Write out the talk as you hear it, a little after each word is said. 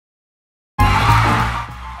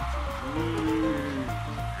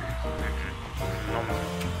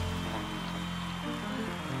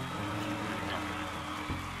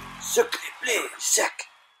Sacré bleu, Jacques,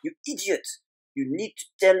 you idiot! You need to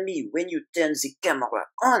tell me when you turn the camera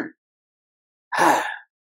on. Ah,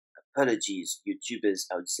 apologies, YouTubers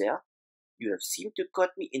out there. You have seemed to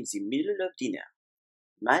caught me in the middle of dinner.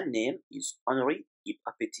 My name is Oris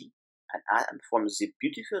Aquis, and I am from the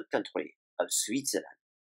beautiful country of Switzerland,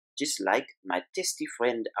 just like my tasty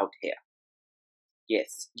friend out here.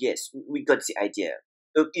 Yes, we got the idea.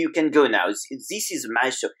 You can go now. This is my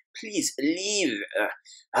show. Please leave.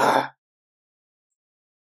 I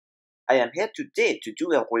am here today to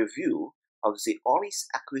do a review of the Oris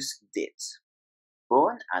Aquis Date.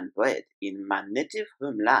 Born and bred in my native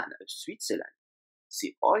homeland of Switzerland,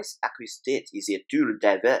 the Oris Aquis Date is a tool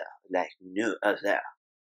diver like no other.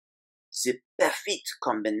 The perfect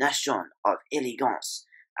combination of elegance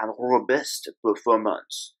and robust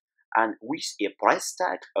performance, and with a price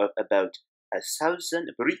tag of about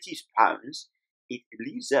 1,000 British pounds, it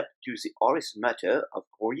lives up to the Oris motto of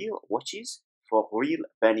real watches for real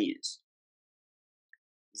bunnies.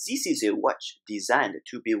 This is a watch designed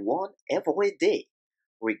to be worn every day,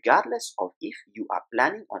 regardless of if you are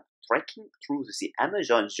planning on trekking through the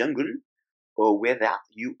Amazon jungle or whether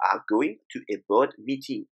you are going to a board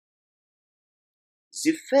meeting.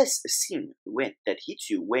 The first thing that hits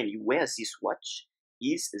you when you wear this watch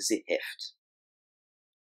is the heft.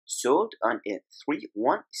 Sold on a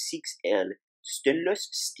 316L stainless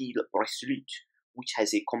steel bracelet, which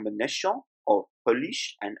has a combination of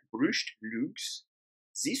polished and brushed lugs,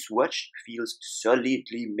 this watch feels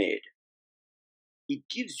solidly made. It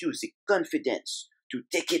gives you the confidence to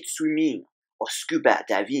take it swimming or scuba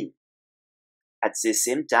diving. At the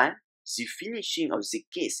same time, the finishing of the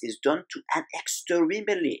case is done to an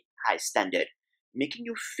extremely high standard, making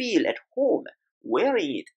you feel at home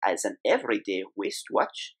wearing it as an everyday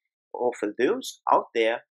wristwatch or for those out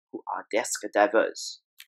there who are desk divers.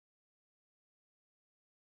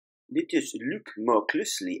 Let us look more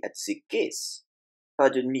closely at the case.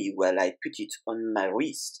 Pardon me while I put it on my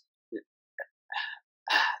wrist.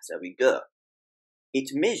 There we go. It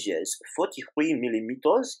measures 43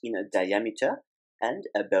 millimeters in diameter and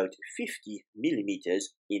about 50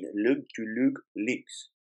 millimeters in lug-to-lug length.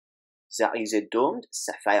 There is a domed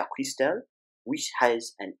sapphire crystal which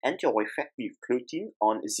has an anti-reflective coating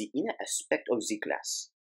on the inner aspect of the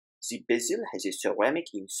glass. The bezel has a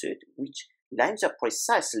ceramic insert which lines up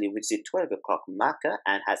precisely with the 12 o'clock marker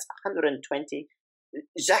and has 120.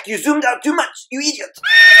 Jacques, you zoomed out too much, you idiot!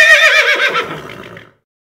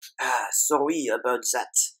 Sorry about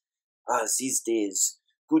that. These days,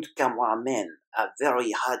 good cameramen are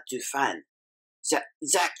very hard to find.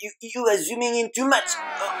 Jacques, you are zooming in too much.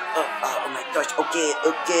 Oh my gosh,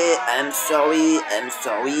 okay, I'm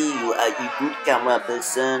sorry, you are a good camera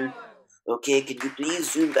person. Okay, can you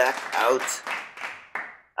please zoom back out?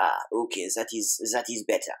 Okay, that is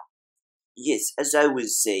better. Yes, as I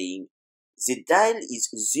was saying, the dial is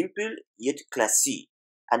simple yet classy,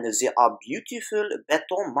 and there are beautiful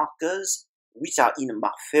baton markers which are in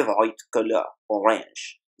my favorite color,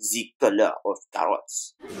 orange, the color of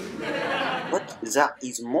carrots. But there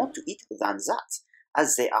is more to it than that,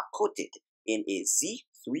 as they are coated in a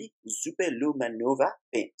Z3 Superluminova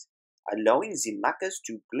paint, allowing the markers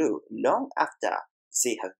to glow long after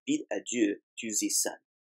they have bid adieu to the sun.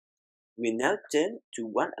 We now turn to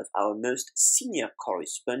one of our most senior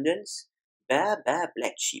correspondents, Baba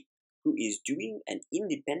Black Sheep, who is doing an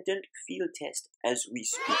independent field test as we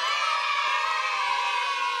speak.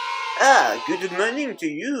 Good morning to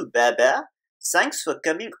you, Baba. Thanks for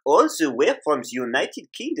coming all the way from the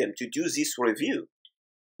United Kingdom to do this review.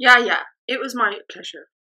 Yeah, it was my pleasure.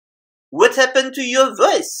 What happened to your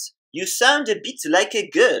voice? You sound a bit like a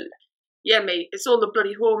girl. Yeah, mate, it's all the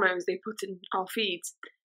bloody hormones they put in our feeds.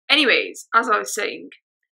 Anyways, as I was saying,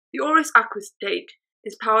 the Oris Aquis Date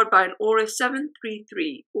is powered by an Oris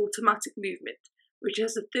 733 automatic movement, which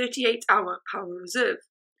has a 38-hour power reserve.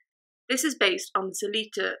 This is based on the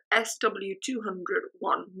Sellita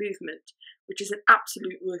SW201 movement, which is an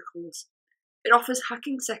absolute workhorse. It offers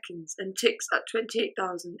hacking seconds and ticks at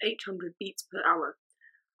 28,800 beats per hour.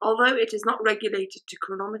 Although it is not regulated to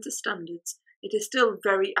chronometer standards, it is still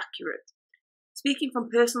very accurate. Speaking from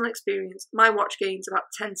personal experience, my watch gains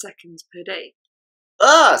about 10 seconds per day.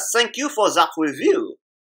 Thank you for that review.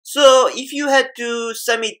 So, if you had to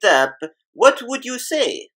sum it up, what would you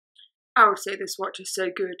say? I would say this watch is so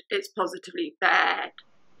good, it's positively bad.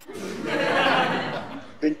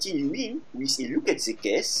 Continuing with a look at the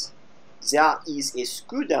case, there is a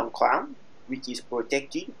screw-down crown which is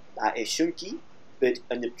protected by a chunky but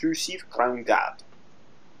unobtrusive crown guard.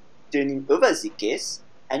 Turning over the case,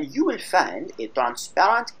 and you will find a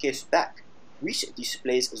transparent case back which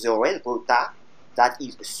displays the red rota that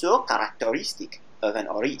is so characteristic of an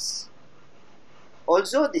Oris.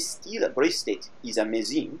 Although the steel bracelet is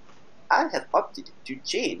amazing, I have opted to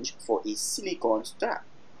change for a silicone strap.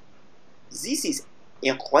 This is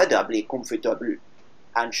incredibly comfortable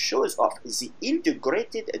and shows off the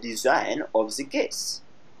integrated design of the case.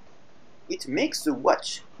 It makes the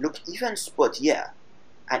watch look even sportier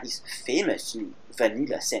and is famously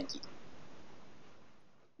vanilla scented.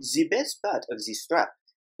 The best part of this strap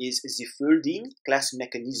is the folding clasp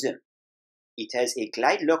mechanism. It has a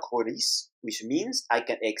glide lock release, which means I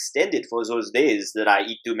can extend it for those days that I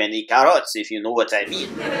eat too many carrots, if you know what I mean.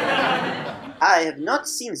 I have not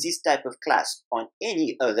seen this type of clasp on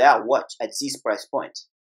any other watch at this price point.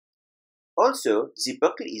 Also, the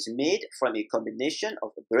buckle is made from a combination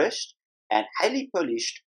of brushed and highly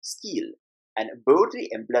polished steel and boldly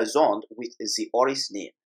emblazoned with the Oris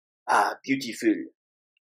name. Ah, beautiful!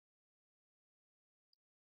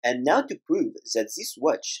 And now to prove that this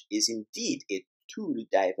watch is indeed a tool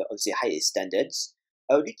diver of the highest standards,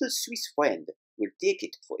 our little Swiss friend will take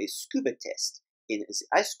it for a scuba test in the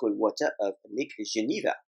ice cold water of Lake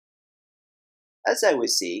Geneva. As I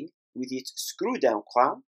was saying, with its screw-down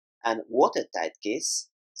crown and watertight case,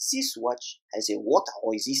 this watch has a water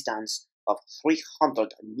resistance of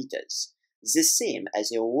 300 meters, the same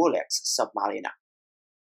as a Rolex Submariner.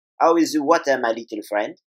 How is the water, my little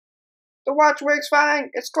friend? The watch works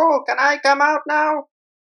fine. It's cold. Can I come out now?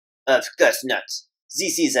 Of course not.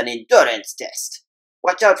 This is an endurance test.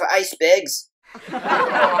 Watch out for icebergs.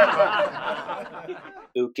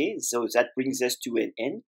 Okay, so that brings us to an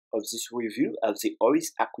end of this review of the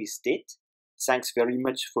Oris Aquis Date. Thanks very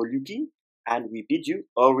much for looking, and we bid you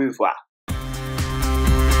au revoir.